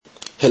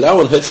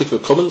Hello und herzlich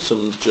willkommen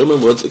zum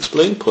German Words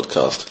Explained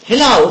Podcast.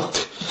 Hello!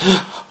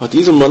 In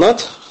diesem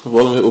Monat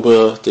wollen wir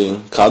über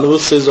den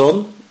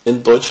Karnevalssaison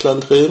in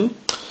Deutschland reden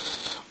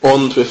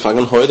und wir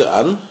fangen heute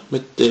an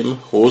mit dem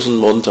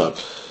Rosenmontag.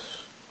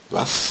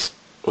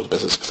 Oder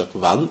besser gesagt,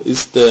 wann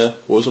ist der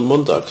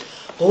Rosenmontag?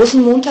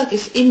 Rosenmontag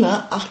ist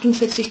immer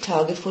 48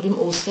 Tage vor dem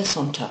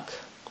Ostersonntag.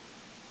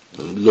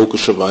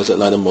 Logischerweise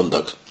an einem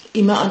Montag.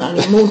 Immer an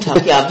einem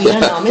Montag, ja, wie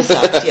der Name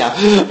sagt, ja.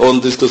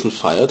 Und ist das ein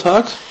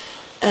Feiertag?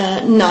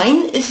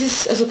 Nein, es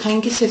ist also kein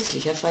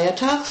gesetzlicher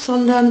Feiertag,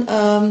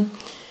 sondern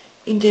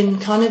in den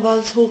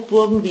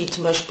Karnevalshochburgen wie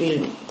zum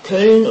Beispiel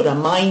Köln oder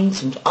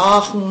Mainz und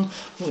Aachen,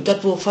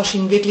 dort wo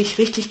Fasching wirklich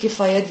richtig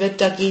gefeiert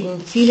wird, da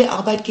geben viele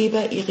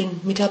Arbeitgeber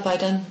ihren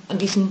Mitarbeitern an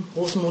diesem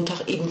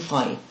Rosenmontag eben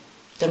frei,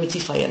 damit sie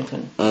feiern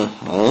können.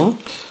 Aha.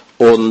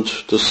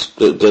 Und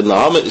der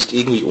Name ist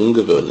irgendwie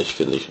ungewöhnlich,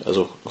 finde ich.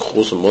 Also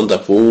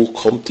Rosenmontag, wo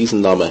kommt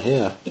diesen Name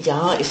her?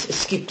 Ja,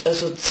 es gibt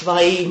also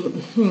zwei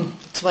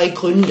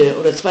Gründe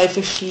oder zwei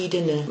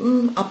verschiedene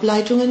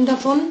Ableitungen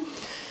davon.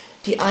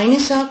 Die eine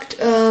sagt,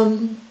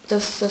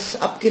 dass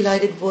das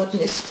abgeleitet worden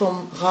ist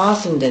vom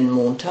rasenden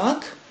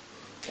Montag,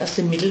 aus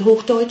dem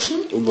Mittelhochdeutschen.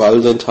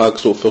 Weil der Tag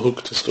so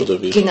verrückt ist, oder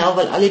wie? Genau,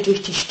 weil alle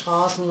durch die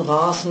Straßen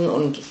rasen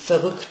und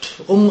verrückt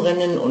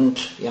rumrennen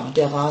und ja,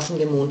 der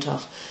rasende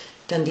Montag.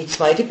 Dann die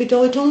zweite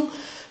Bedeutung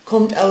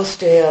kommt aus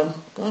dem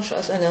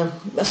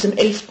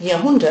 11.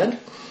 Jahrhundert.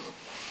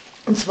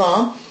 Und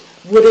zwar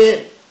wurde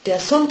der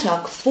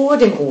Sonntag vor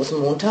dem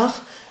Rosenmontag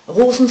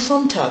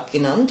Rosensonntag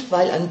genannt,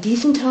 weil an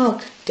diesem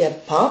Tag der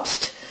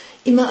Papst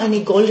immer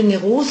eine goldene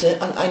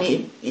Rose an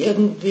eine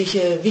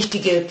irgendwelche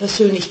wichtige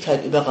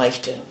Persönlichkeit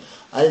überreichte.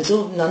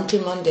 Also nannte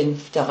man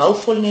den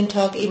darauffolgenden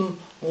Tag eben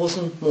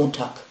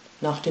Rosenmontag,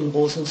 nach dem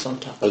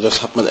Rosensonntag. Also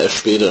das hat man erst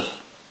später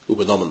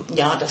übernommen.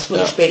 Ja, das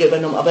wurde später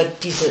übernommen, aber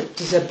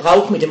dieser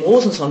Brauch mit dem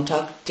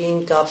Rosensonntag,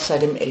 den gab es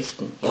seit dem 11.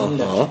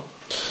 Jahrhundert. Aha.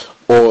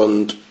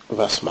 Und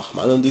was macht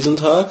man an diesem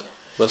Tag?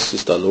 Was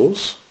ist da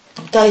los?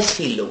 Da ist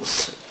viel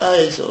los.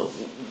 Also,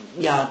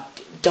 ja,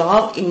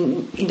 da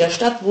in der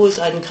Stadt, wo es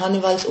einen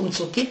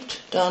Karnevalsumzug gibt,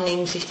 da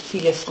nehmen sich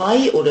viele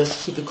frei oder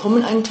sie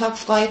bekommen einen Tag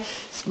frei.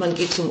 Man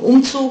geht zum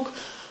Umzug,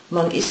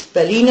 man ist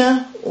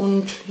Berliner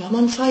und ja,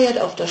 man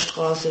feiert auf der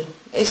Straße.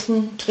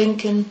 Essen,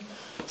 trinken,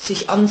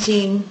 sich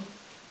anziehen.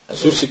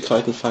 Also,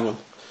 Süßigkeiten fangen.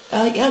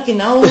 Ja,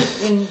 genau.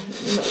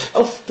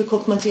 Oft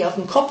bekommt man sie auf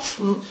den Kopf.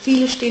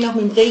 Viele stehen auch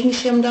mit dem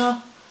Regenschirm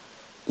da.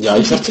 Ja,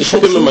 ich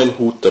hab immer meinen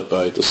Hut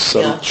dabei. Das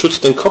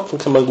schützt den Kopf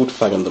und kann man gut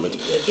fangen damit. Ja,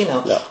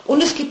 genau. Ja.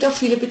 Und es gibt auch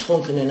viele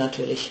Betrunkene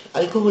natürlich.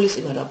 Alkohol ist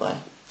immer dabei.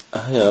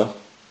 Ah ja,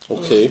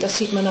 okay. Und das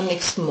sieht man am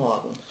nächsten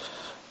Morgen.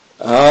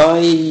 Ah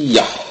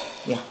ja.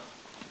 Ja,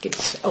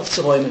 gibt's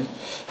aufzuräumen.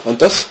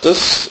 Und das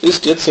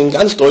ist jetzt in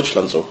ganz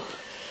Deutschland so.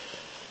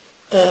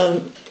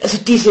 Also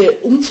diese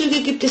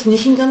Umzüge gibt es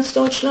nicht in ganz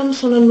Deutschland,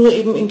 sondern nur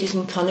eben in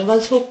diesen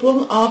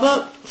Karnevalshochburgen,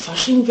 aber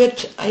Fasching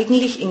wird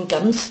eigentlich in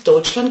ganz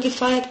Deutschland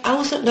gefeiert,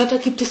 außer da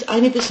gibt es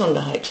eine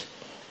Besonderheit.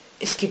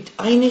 Es gibt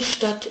eine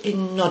Stadt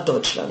in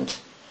Norddeutschland,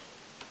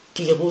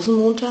 die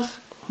Rosenmontag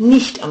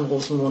nicht am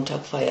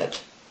Rosenmontag feiert.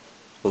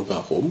 Und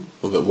warum?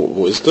 Und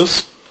wo ist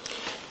das?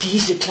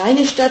 Diese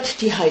kleine Stadt,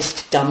 die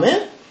heißt Damme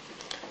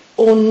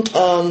und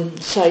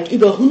seit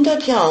über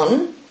 100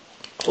 Jahren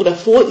oder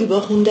vor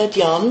über 100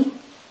 Jahren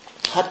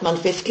hat man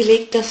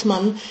festgelegt, dass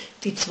man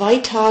die 2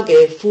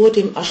 Tage vor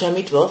dem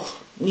Aschermittwoch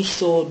nicht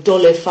so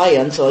dolle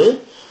feiern soll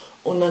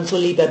und man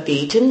soll lieber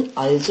beten.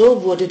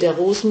 Also wurde der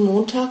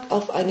Rosenmontag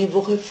auf eine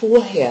Woche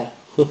vorher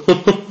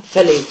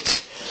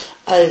verlegt.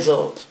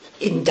 Also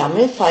in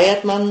Damme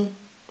feierte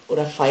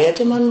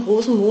man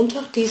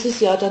Rosenmontag dieses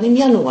Jahr dann im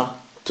Januar.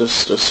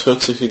 Das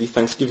hört sich wie die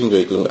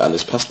Thanksgiving-Regelung an.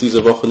 Es passt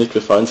diese Woche nicht,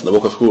 wir feiern es eine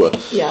Woche früher.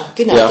 Ja,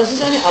 genau, ja. Das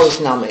ist eine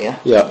Ausnahme, ja.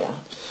 Ja.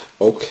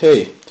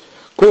 Okay,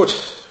 gut.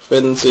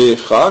 Wenn Sie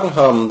Fragen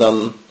haben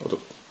oder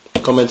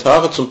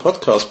Kommentare zum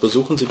Podcast,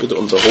 besuchen Sie bitte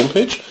unsere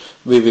Homepage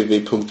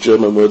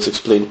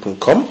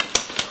www.germanwordsexplained.com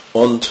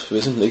und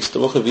wir sind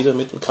nächste Woche wieder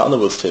mit einem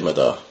Karnevalsthema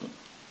da.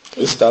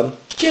 Bis dann.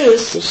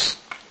 Tschüss. Tschüss.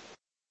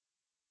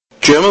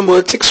 German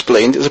Words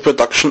Explained is a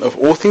production of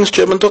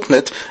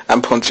allthingsgerman.net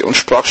and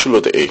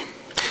pensionssprachschule.de.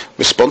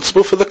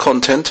 Responsible for the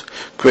content,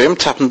 Graham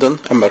Tappenden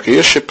and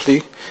Maria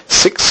Shipley,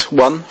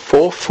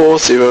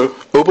 61440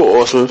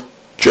 Oberursel,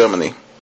 Germany.